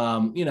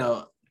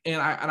 And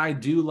I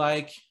do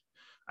like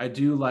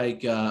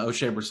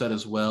O'Shea Brissett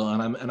as well,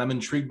 and I'm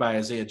intrigued by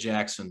Isaiah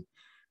Jackson,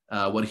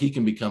 what he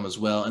can become as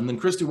well, and then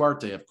Chris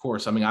Duarte, of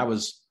course. I mean, I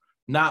was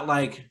not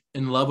like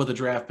in love with the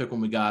draft pick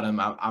when we got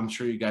him. I'm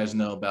sure you guys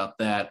know about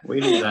that.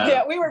 We knew that.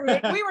 Yeah, we were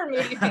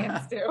Moody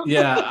fans too.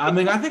 Yeah, I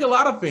mean, I think a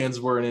lot of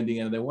fans were in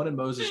Indiana. They wanted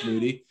Moses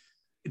Moody.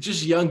 It's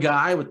just a young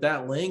guy with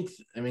that length.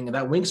 I mean,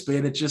 that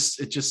wingspan, it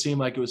just seemed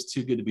like it was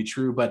too good to be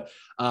true. But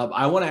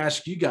I want to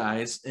ask you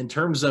guys, in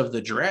terms of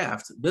the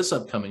draft, this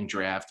upcoming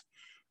draft,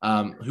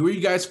 who are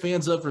you guys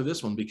fans of for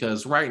this one?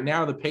 Because right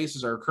now the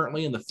Pacers are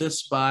currently in the 5th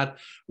spot.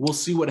 We'll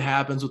see what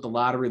happens with the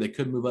lottery. They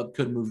could move up,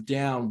 could move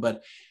down.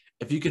 But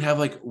if you could have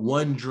like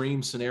one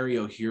dream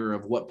scenario here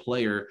of what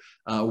player,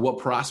 what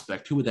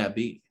prospect, who would that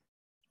be?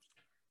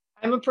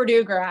 I'm a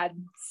Purdue grad,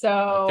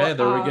 so okay,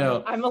 there we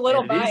go. I'm a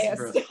little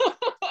biased.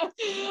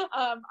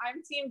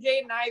 I'm team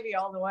Jaden Ivey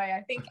all the way.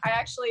 I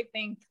actually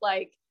think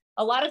like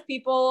a lot of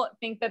people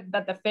think that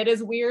the fit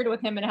is weird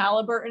with him and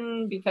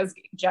Halliburton because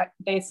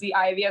they see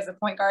Ivey as a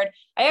point guard.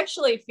 I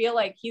actually feel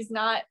like he's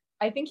not.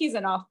 I think he's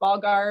an off-ball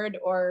guard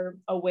or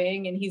a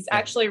wing, and he's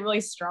actually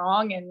really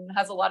strong and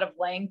has a lot of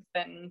length,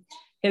 and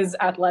his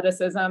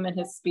athleticism and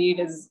his speed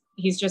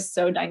he's just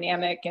so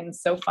dynamic and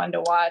so fun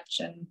to watch.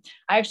 And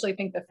I actually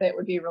think the fit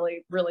would be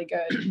really, really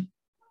good.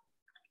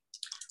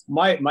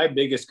 My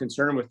biggest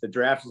concern with the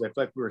draft is I feel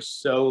like we were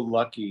so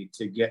lucky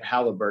to get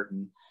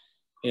Halliburton,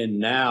 and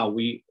now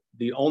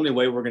the only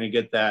way we're going to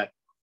get that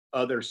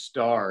other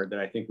star that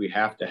I think we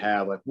have to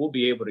have, like we'll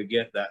be able to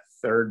get that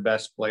third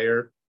best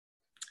player,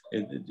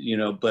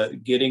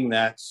 but getting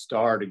that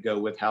star to go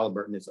with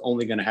Halliburton is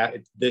only going to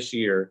happen this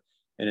year,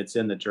 and it's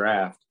in the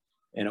draft.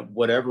 And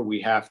whatever we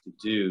have to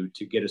do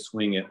to get a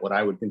swing at what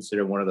I would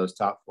consider one of those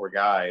top 4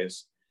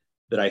 guys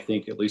that I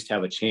think at least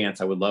have a chance,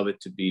 I would love it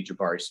to be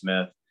Jabari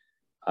Smith.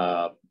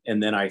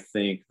 And then I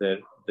think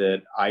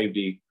that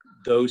Ivy,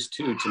 those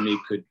two to me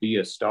could be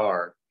a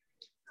star.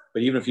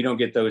 But even if you don't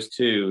get those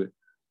two,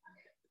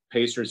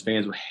 Pacers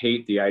fans would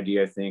hate the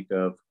idea, I think,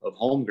 of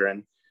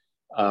Holmgren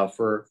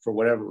for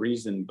whatever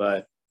reason.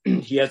 But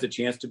he has a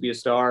chance to be a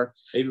star.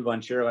 Maybe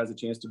Banchero has a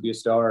chance to be a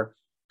star.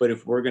 But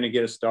if we're going to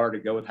get a star to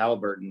go with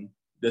Halliburton,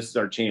 this is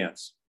our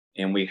chance.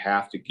 And we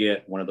have to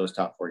get one of those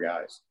top 4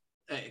 guys.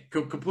 I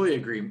completely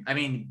agree. I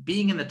mean,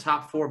 being in the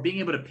top 4, being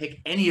able to pick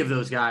any of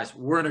those guys,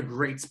 we're in a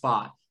great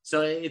spot.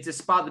 So it's a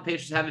spot the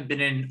Pacers haven't been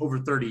in over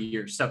 30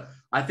 years. So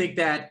I think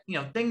that,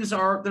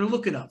 they're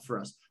looking up for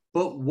us.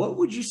 But what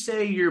would you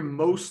say you're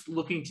most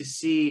looking to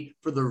see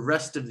for the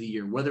rest of the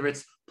year? Whether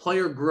it's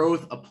player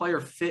growth, a player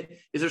fit,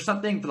 is there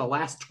something for the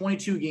last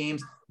 22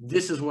 games?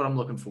 This is what I'm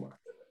looking for.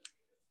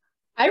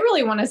 I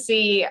really want to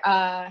see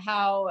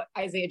how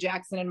Isaiah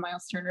Jackson and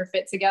Miles Turner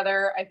fit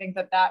together. I think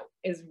that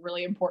is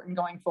really important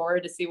going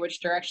forward to see which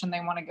direction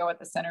they want to go at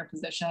the center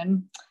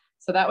position.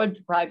 So that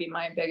would probably be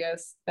my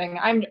biggest thing.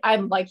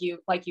 I'm like you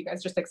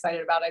guys, just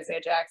excited about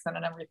Isaiah Jackson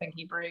and everything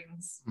he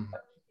brings.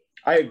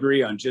 I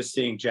agree on just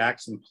seeing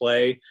Jackson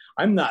play.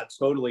 I'm not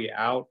totally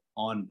out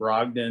on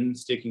Brogdon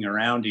sticking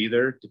around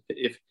either.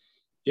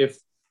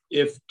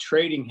 If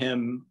trading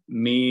him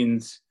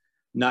means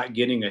not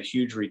getting a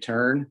huge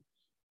return,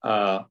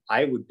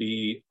 I would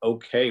be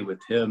okay with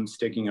him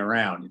sticking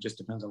around. It just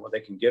depends on what they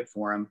can get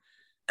for him.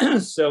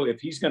 So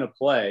if he's going to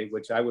play,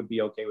 which I would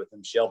be okay with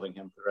him shelving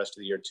him for the rest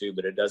of the year too,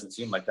 but it doesn't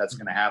seem like that's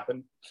going to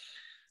happen.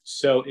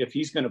 So if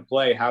he's going to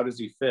play, how does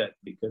he fit?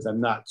 Because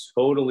I'm not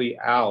totally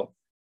out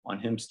on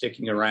him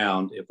sticking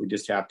around if we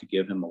just have to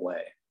give him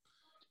away.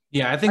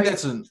 Yeah, I think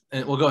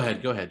well, go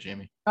ahead. Go ahead,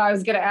 Jamie. I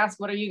was going to ask,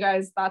 what are you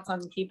guys' thoughts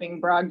on keeping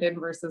Brogdon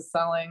versus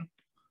selling?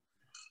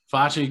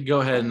 Facci,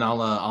 go ahead and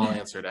I'll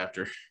answer it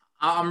after.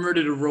 I'm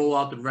ready to roll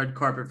out the red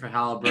carpet for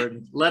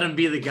Haliburton. Let him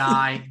be the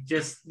guy.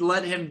 Just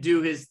let him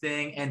do his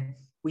thing. And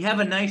we have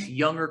a nice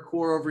younger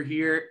core over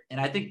here. And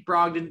I think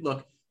Brogdon,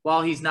 look,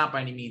 while he's not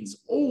by any means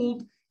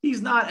old,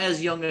 he's not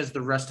as young as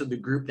the rest of the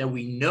group that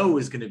we know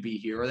is going to be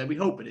here or that we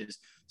hope it is.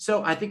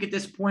 So I think at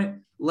this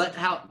point,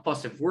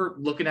 plus if we're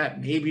looking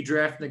at maybe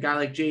drafting a guy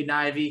like Jaden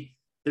Ivey,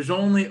 there's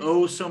only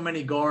so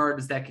many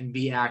guards that can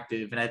be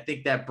active. And I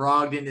think that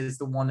Brogdon is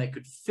the one that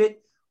could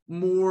fit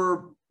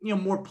more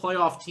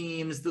playoff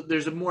teams.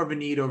 There's more of a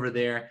need over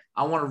there.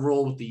 I want to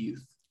roll with the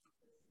youth.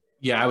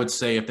 Yeah, I would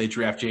say if they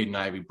draft Jaden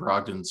Ivey,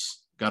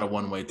 Brogdon's got a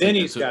one-way ticket. Then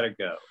he's got to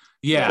go.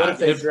 Yeah. What if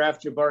they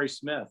draft Jabari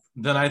Smith?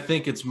 Then I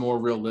think it's more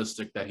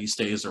realistic that he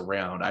stays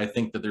around. I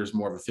think that there's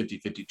more of a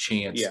 50-50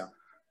 chance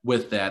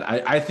with that.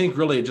 I think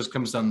really it just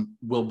comes down,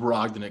 will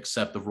Brogdon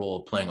accept the role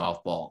of playing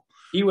off ball?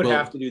 He would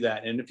have to do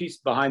that. And if he's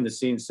behind the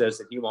scenes says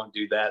that he won't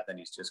do that, then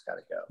he's just got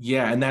to go.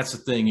 Yeah, and that's the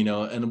thing,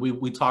 and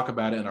we talk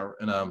about it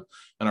in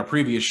our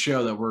previous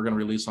show that we're going to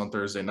release on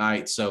Thursday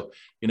night. So,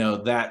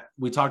 that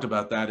we talked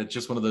about that. It's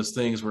just one of those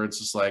things where it's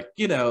just like,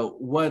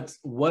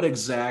 what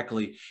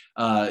exactly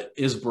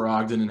is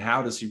Brogdon and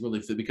how does he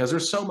really fit? Because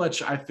there's so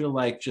much, I feel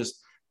like,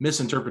 just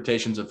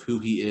misinterpretations of who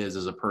he is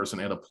as a person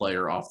and a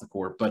player off the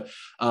court. But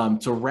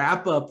to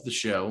wrap up the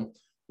show,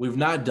 we've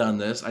not done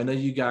this. I know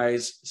you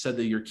guys said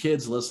that your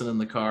kids listen in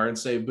the car and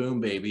say, boom,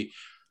 baby.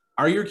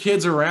 Are your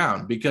kids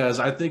around?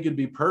 Because I think it'd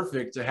be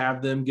perfect to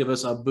have them give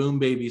us a boom,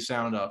 baby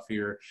sound off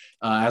here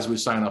as we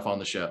sign off on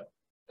the show.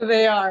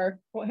 They are.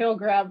 Well, he'll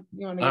grab.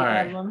 You want to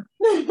grab them?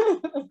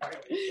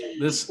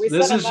 This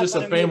is just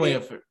a family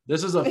affair.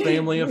 This is a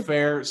family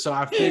affair. So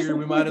I figured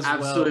we might as well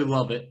absolutely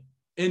love it.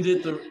 End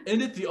it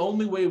the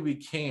only way we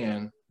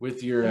can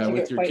with your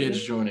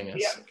kids joining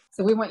us. Yeah.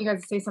 So we want you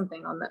guys to say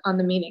something on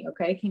the meeting,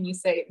 okay? Can you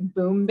say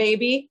boom,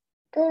 baby?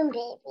 Boom, baby.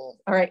 All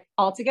right,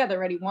 all together.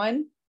 Ready?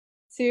 1,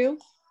 2,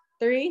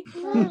 3.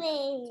 Boom,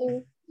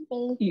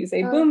 baby. You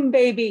say boom,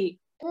 baby.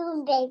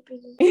 Boom,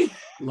 baby.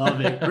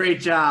 Love it. Great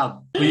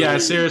job. But yeah,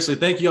 seriously,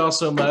 thank you all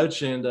so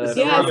much. And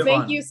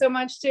thank you so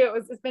much too.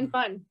 It's been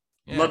fun.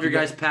 Yeah, love your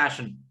guys'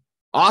 passion.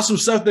 Awesome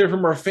stuff there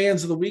from our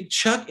fans of the week,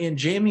 Chuck and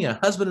Jamie, a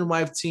husband and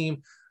wife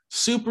team.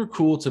 Super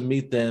cool to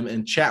meet them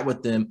and chat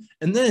with them,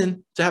 and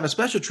then to have a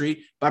special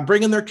treat by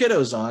bringing their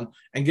kiddos on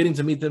and getting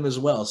to meet them as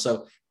well.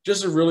 So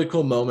just a really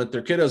cool moment.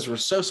 Their kiddos were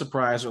so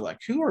surprised. They're like,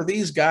 who are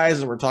these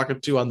guys that we're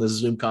talking to on the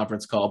Zoom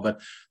conference call?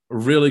 But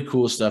really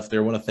cool stuff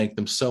there. I want to thank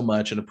them so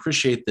much and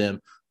appreciate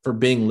them for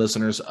being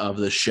listeners of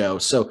the show.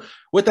 So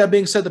with that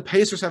being said, the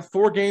Pacers have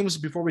 4 games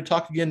before we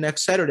talk again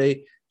next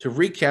Saturday to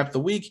recap the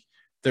week.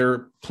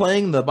 They're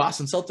playing the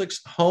Boston Celtics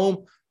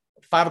home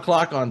 5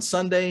 o'clock on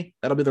Sunday.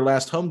 That'll be their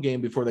last home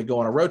game before they go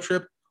on a road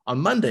trip. On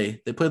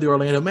Monday, they play the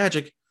Orlando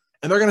Magic,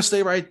 and they're going to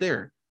stay right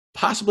there.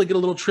 Possibly get a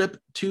little trip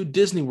to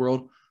Disney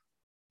World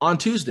on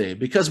Tuesday,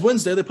 because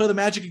Wednesday they play the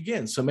Magic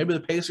again. So maybe the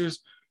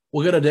Pacers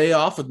will get a day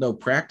off with no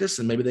practice,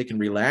 and maybe they can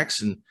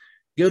relax and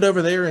get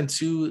over there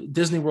into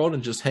Disney World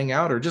and just hang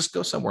out, or just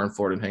go somewhere in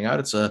Florida and hang out.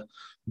 It's a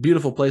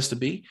beautiful place to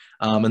be.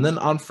 And then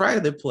on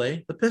Friday, they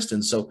play the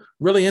Pistons. So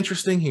really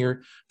interesting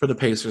here for the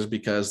Pacers,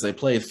 because they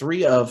play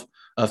 3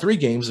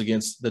 games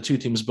against the 2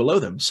 teams below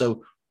them.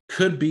 So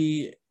could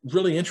be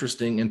really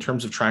interesting in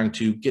terms of trying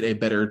to get a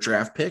better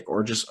draft pick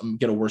or just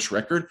get a worse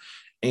record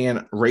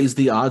and raise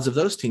the odds of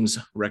those teams'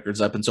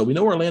 records up. And so we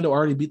know Orlando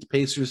already beat the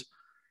Pacers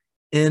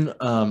in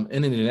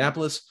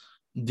Indianapolis.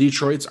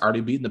 Detroit's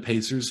already beaten the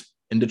Pacers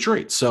in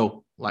Detroit.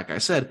 So like I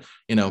said,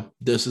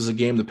 this is a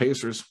game the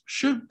Pacers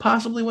should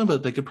possibly win,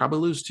 but they could probably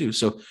lose too.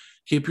 So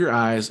keep your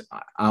eyes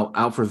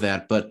out for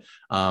that. But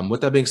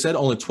with that being said,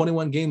 only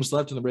 21 games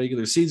left in the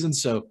regular season.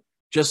 So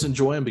just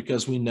enjoy them,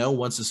 because we know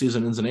once the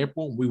season ends in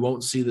April, we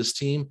won't see this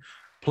team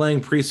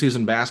playing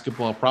preseason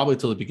basketball probably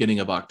till the beginning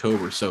of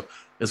October. So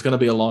it's going to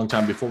be a long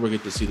time before we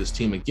get to see this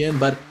team again,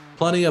 but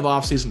plenty of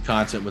offseason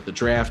content with the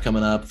draft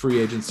coming up, free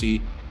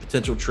agency,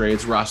 potential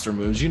trades, roster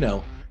moves. You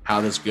know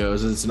how this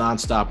goes. It's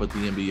nonstop with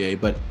the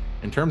NBA, but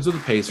in terms of the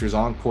Pacers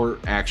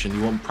on-court action,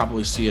 you won't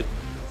probably see it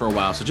for a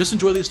while. So just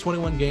enjoy these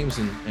 21 games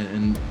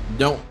and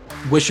don't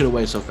wish it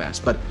away so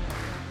fast. But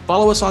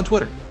follow us on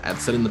Twitter at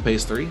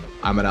SettingThePace3.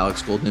 I'm at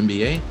Alex Golden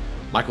NBA.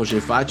 Michael J.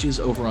 Facci's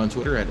over on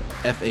Twitter at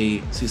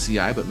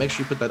FACCI, but make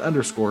sure you put that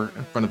underscore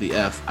in front of the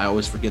F. I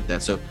always forget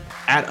that. So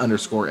at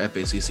underscore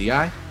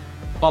FACCI.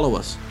 Follow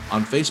us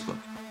on Facebook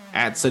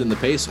at Setting the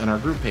Pace and our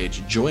group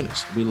page. Join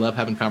us. We love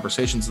having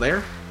conversations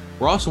there.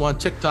 We're also on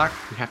TikTok.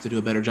 We have to do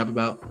a better job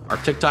about our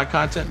TikTok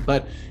content,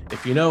 but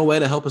if you know a way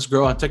to help us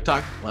grow on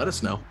TikTok, let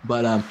us know.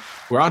 But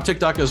we're on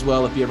TikTok as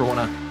well if you ever want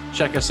to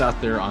check us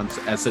out there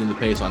at Setting the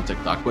Pace on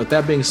TikTok. With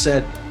that being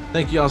said,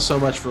 thank you all so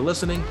much for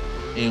listening,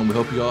 and we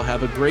hope you all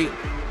have a great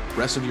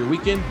rest of your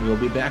weekend. We'll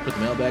be back with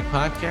the Mailbag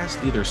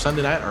Podcast either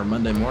Sunday night or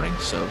Monday morning,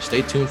 so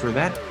stay tuned for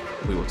that.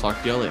 We will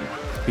talk to y'all later.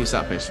 Peace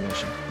out, Pacer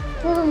Nation.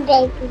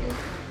 Baby.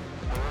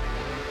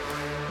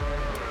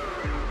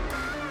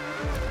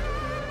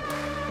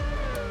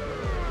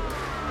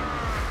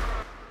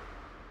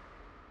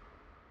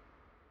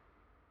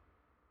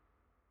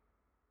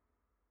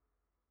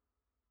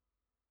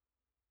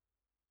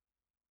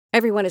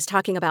 Everyone is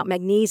talking about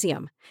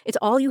magnesium. It's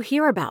all you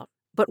hear about.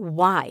 But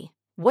why?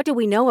 What do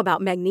we know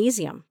about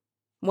magnesium?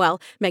 Well,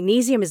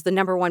 magnesium is the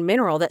number one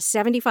mineral that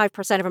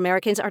 75% of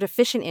Americans are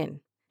deficient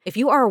in. If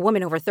you are a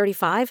woman over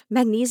 35,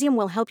 magnesium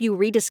will help you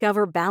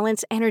rediscover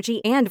balance,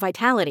 energy, and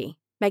vitality.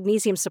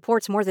 Magnesium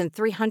supports more than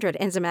 300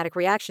 enzymatic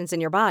reactions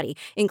in your body,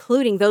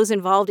 including those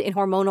involved in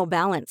hormonal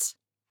balance.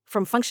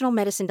 From functional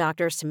medicine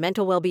doctors to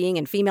mental well-being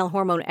and female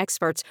hormone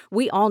experts,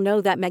 we all know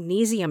that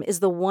magnesium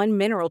is the one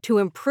mineral to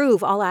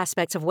improve all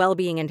aspects of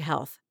well-being and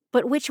health.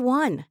 But which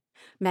one?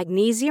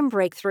 Magnesium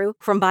Breakthrough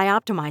from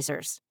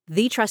Bioptimizers,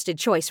 the trusted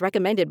choice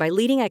recommended by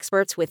leading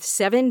experts with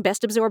 7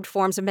 best-absorbed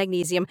forms of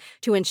magnesium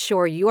to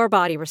ensure your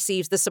body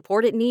receives the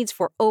support it needs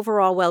for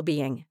overall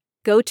well-being.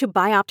 Go to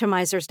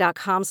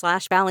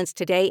bioptimizers.com/balance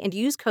today and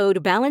use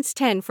code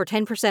BALANCE10 for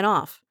 10%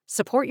 off.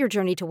 Support your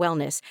journey to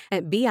wellness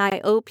at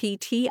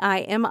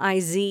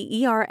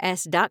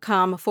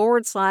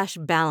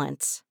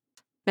bioptimizers.com/balance.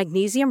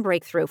 Magnesium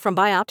Breakthrough from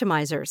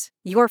Bioptimizers,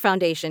 your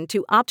foundation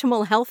to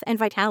optimal health and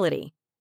vitality.